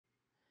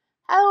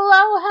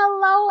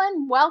Hello,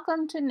 and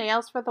welcome to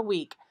Nails for the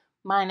Week.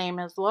 My name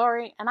is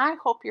Lori, and I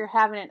hope you're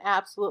having an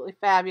absolutely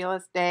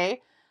fabulous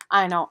day.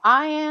 I know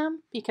I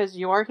am because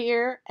you're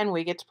here and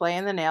we get to play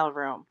in the nail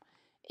room.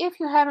 If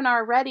you haven't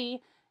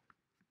already,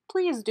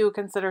 please do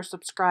consider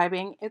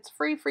subscribing. It's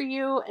free for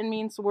you and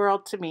means the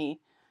world to me.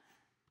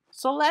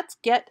 So let's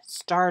get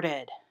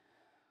started.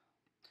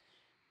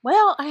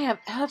 Well, I have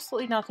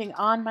absolutely nothing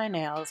on my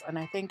nails, and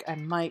I think I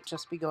might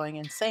just be going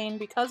insane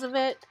because of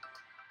it.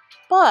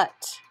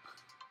 But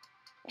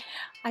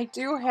I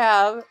do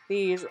have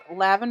these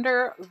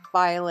Lavender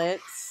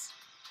Violets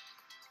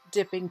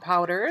dipping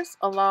powders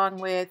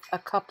along with a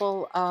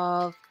couple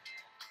of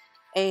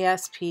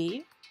ASP.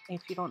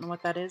 If you don't know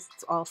what that is,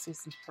 it's All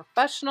Seasons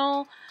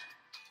Professional.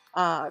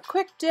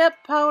 Quick dip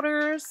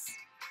powders,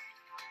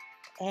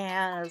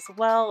 as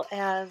well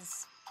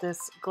as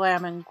this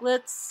Glam and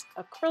Glitz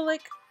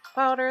acrylic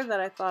powder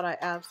that I thought I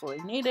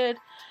absolutely needed,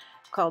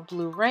 called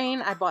Blue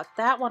Rain. I bought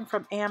that one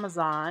from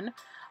Amazon,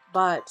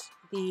 but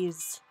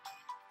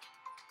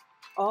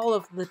all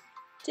of the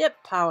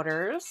dip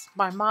powders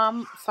my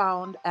mom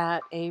found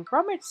at a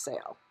rummage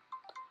sale.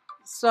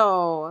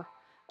 So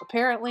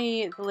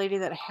apparently the lady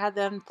that had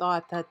them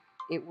thought that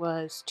it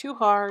was too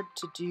hard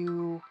to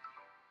do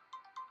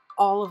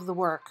all of the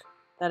work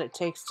that it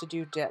takes to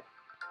do dip.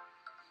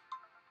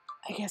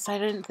 I guess I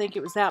didn't think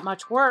it was that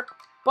much work,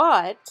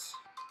 but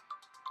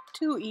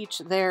to each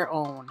their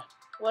own.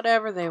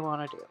 Whatever they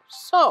want to do.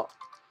 So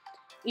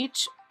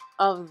each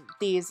of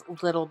these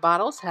little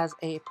bottles has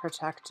a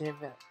protective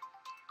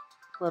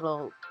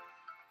little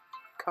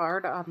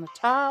card on the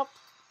top,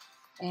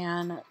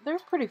 and they're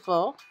pretty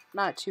full.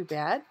 Not too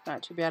bad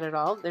at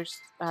all. There's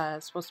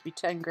supposed to be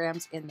 10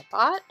 grams in the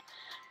pot.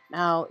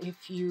 Now,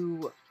 if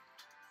you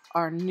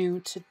are new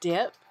to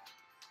dip,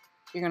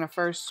 you're going to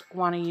first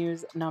want to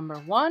use number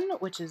 1,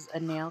 which is a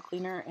nail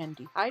cleaner and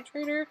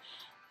dehydrator,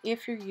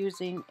 if you're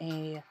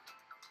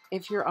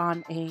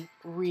on a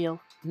real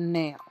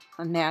nail,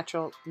 a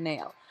natural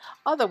nail.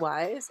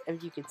 Otherwise,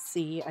 as you can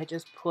see, I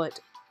just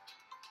put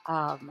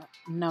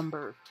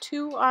number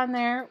 2 on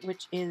there,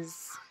 which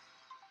is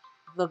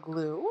the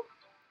glue,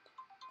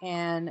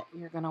 and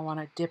you're going to want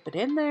to dip it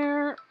in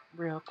there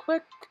real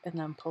quick and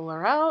then pull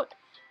her out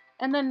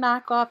and then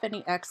knock off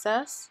any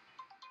excess.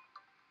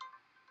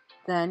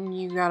 Then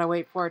you got to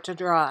wait for it to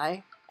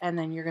dry, and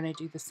then you're going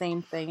to do the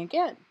same thing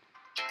again.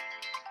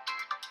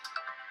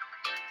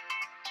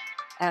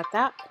 At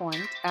that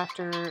point,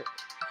 after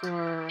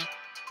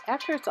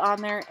it's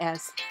on there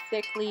as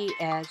thickly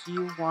as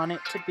you want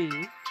it to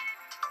be,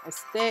 as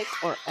thick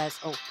or as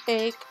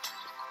opaque,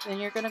 then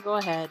you're going to go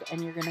ahead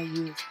and you're going to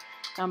use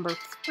number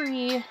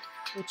 3,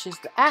 which is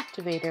the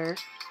activator,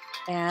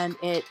 and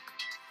it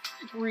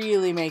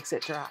really makes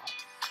it dry.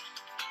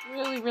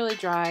 Really, really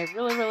dry,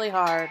 really, really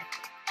hard.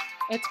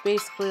 It's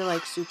basically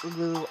like super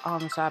glue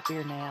on the top of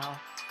your nail.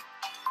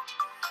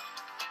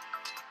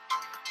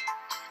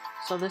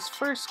 So this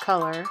first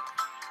color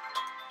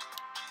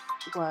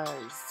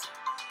was,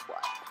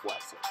 what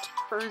was it?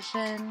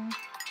 Persian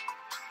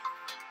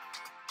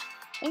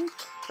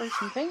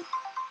pink.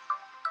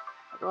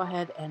 I'll go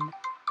ahead and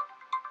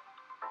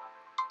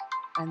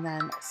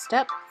then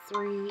step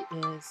 3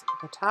 is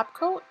the top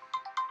coat.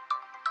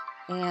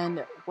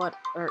 And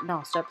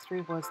step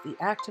 3 was the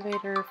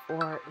activator,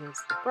 4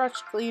 is the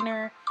brush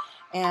cleaner.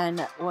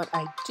 And what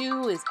I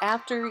do is,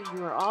 after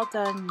you are all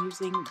done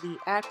using the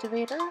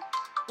activator,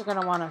 you're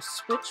going to want to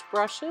switch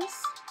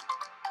brushes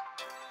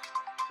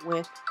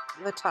with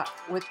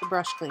the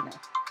brush cleaner.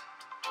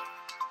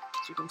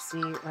 As you can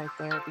see right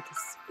there,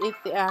 because if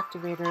the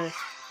activator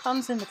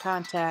comes into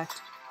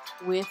contact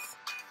with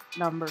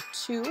number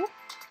 2,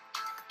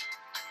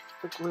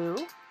 the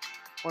glue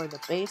or the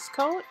base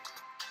coat,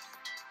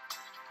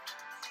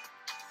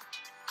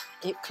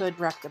 it could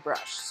wreck the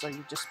brush. So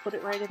you just put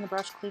it right in the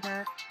brush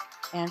cleaner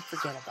and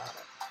forget about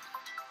it.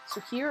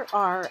 So here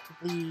are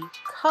the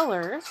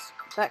colors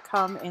that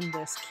come in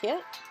this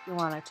kit. You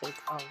want to take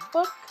a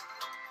look.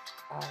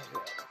 I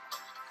will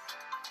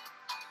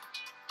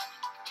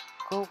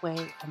go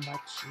away and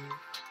let you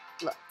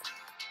look.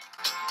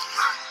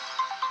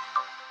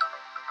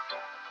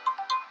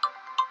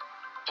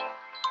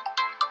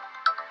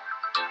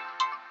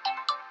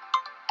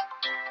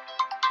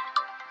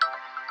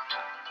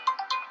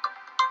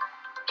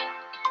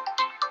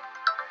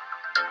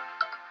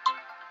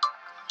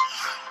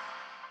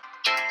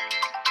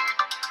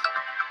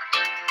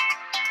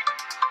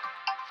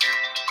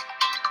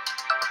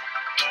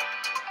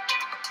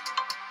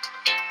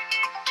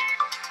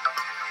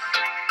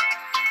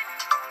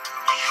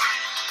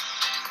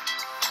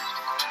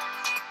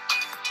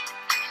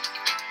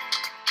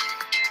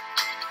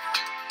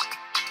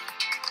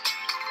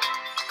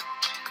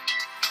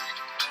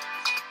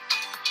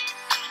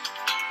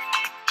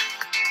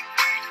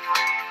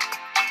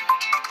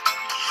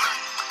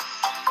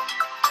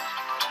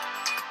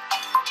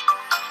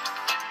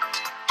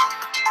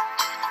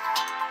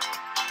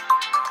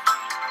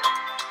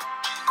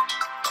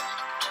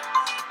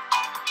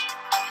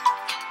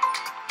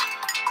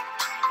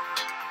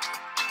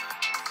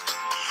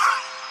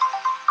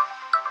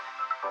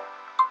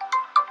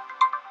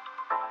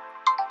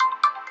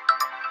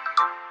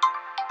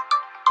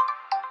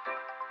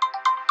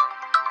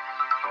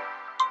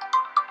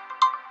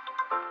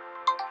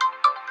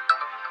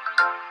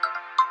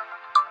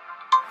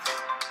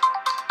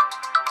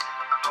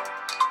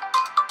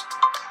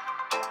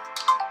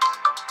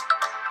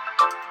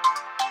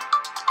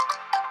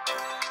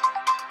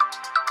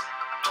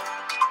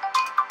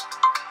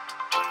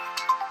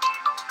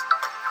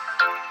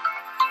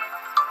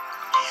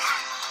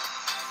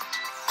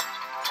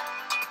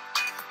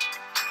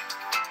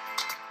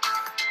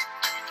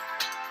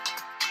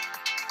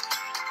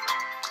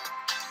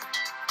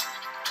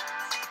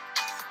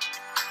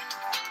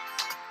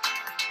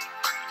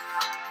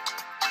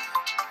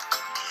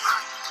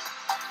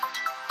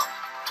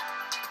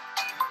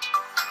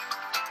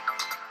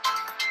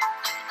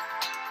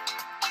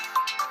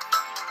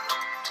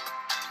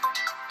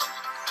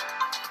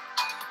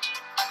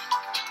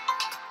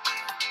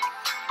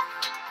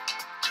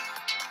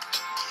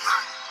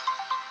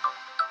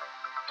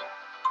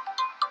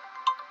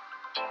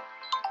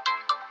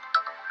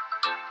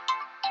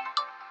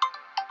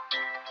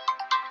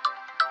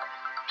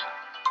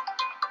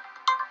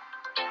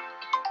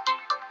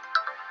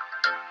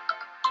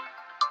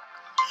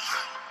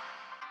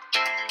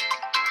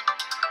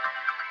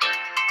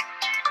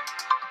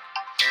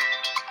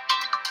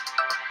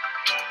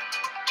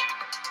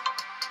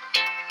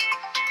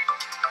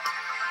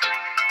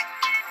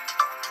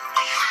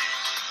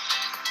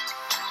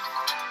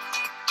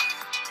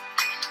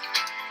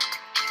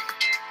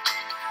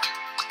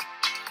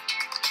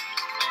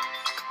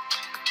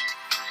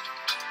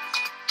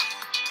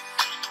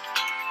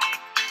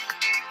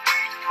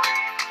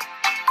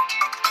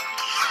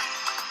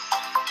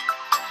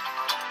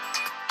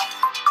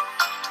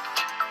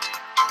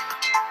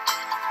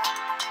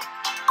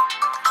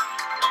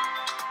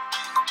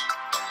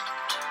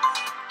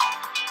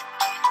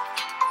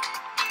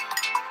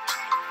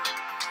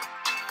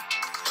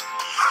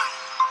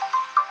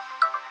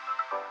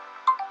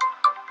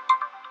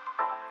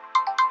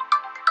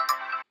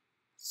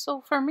 So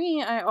for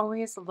me, I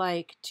always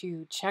like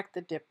to check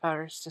the dip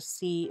powders to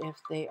see if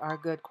they are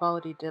good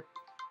quality dip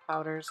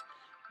powders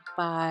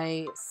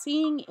by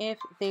seeing if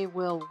they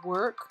will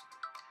work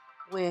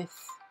with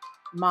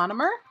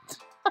monomer.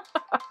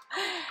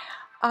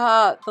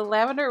 The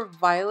Lavender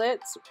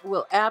Violets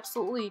will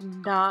absolutely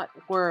not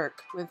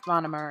work with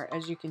monomer.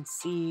 As you can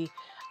see,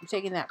 I'm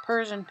taking that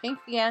Persian pink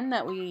again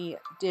that we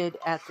did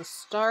at the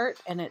start,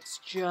 and it's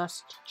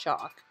just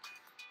chalk.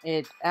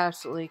 It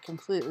absolutely,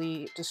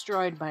 completely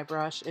destroyed my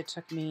brush. It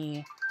took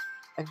me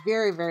a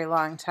very, very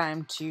long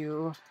time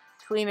to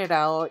clean it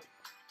out.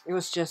 It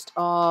was just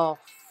all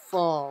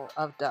full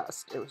of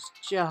dust. It was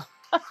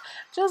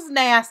just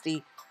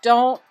nasty.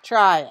 Don't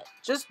try it.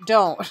 Just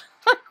don't.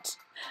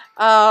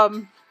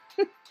 um,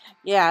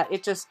 yeah,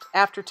 it just,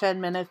 after 10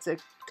 minutes, you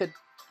could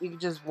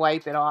just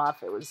wipe it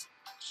off. It was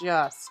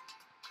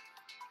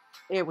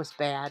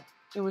bad.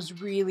 It was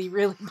really,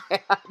 really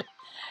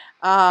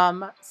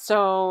bad.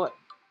 So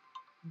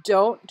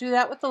don't do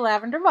that with the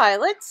Lavender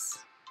Violets.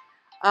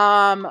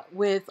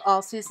 With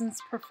All Seasons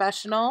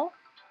Professional,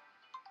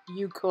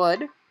 you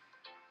could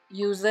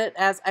use it,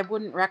 as I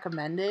wouldn't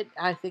recommend it.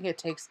 I think it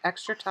takes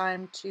extra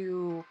time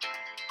to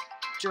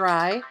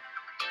dry,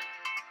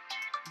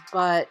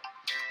 but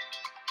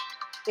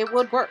it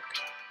would work.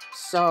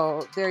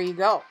 So there you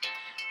go,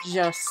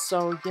 just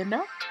so you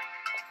know.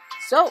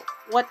 So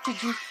what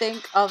did you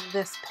think of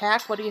this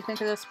pack? What do you think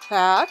of this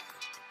pack?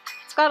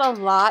 It's got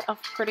a lot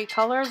of pretty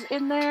colors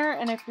in there,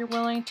 and if you're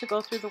willing to go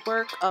through the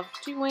work of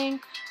doing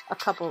a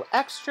couple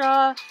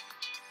extra,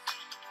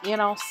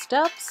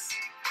 steps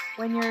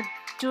when you're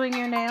doing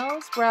your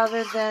nails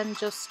rather than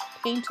just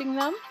painting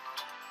them,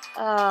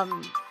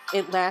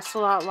 it lasts a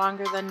lot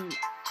longer than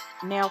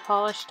nail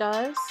polish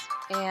does,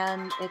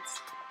 and it's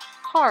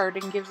hard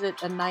and gives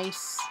it a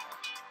nice,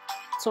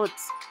 so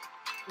it's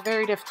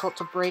very difficult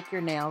to break your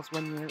nails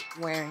when you're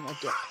wearing a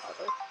dip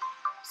powder.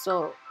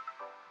 So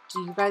do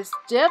you guys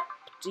dip?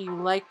 Do you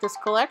like this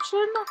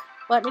collection?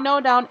 Let me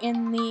know down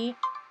in the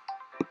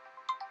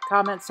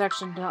comment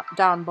section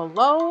down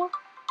below,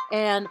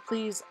 and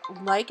please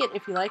like it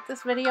if you like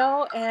this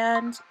video,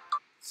 and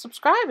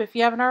subscribe if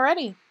you haven't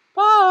already.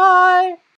 Bye!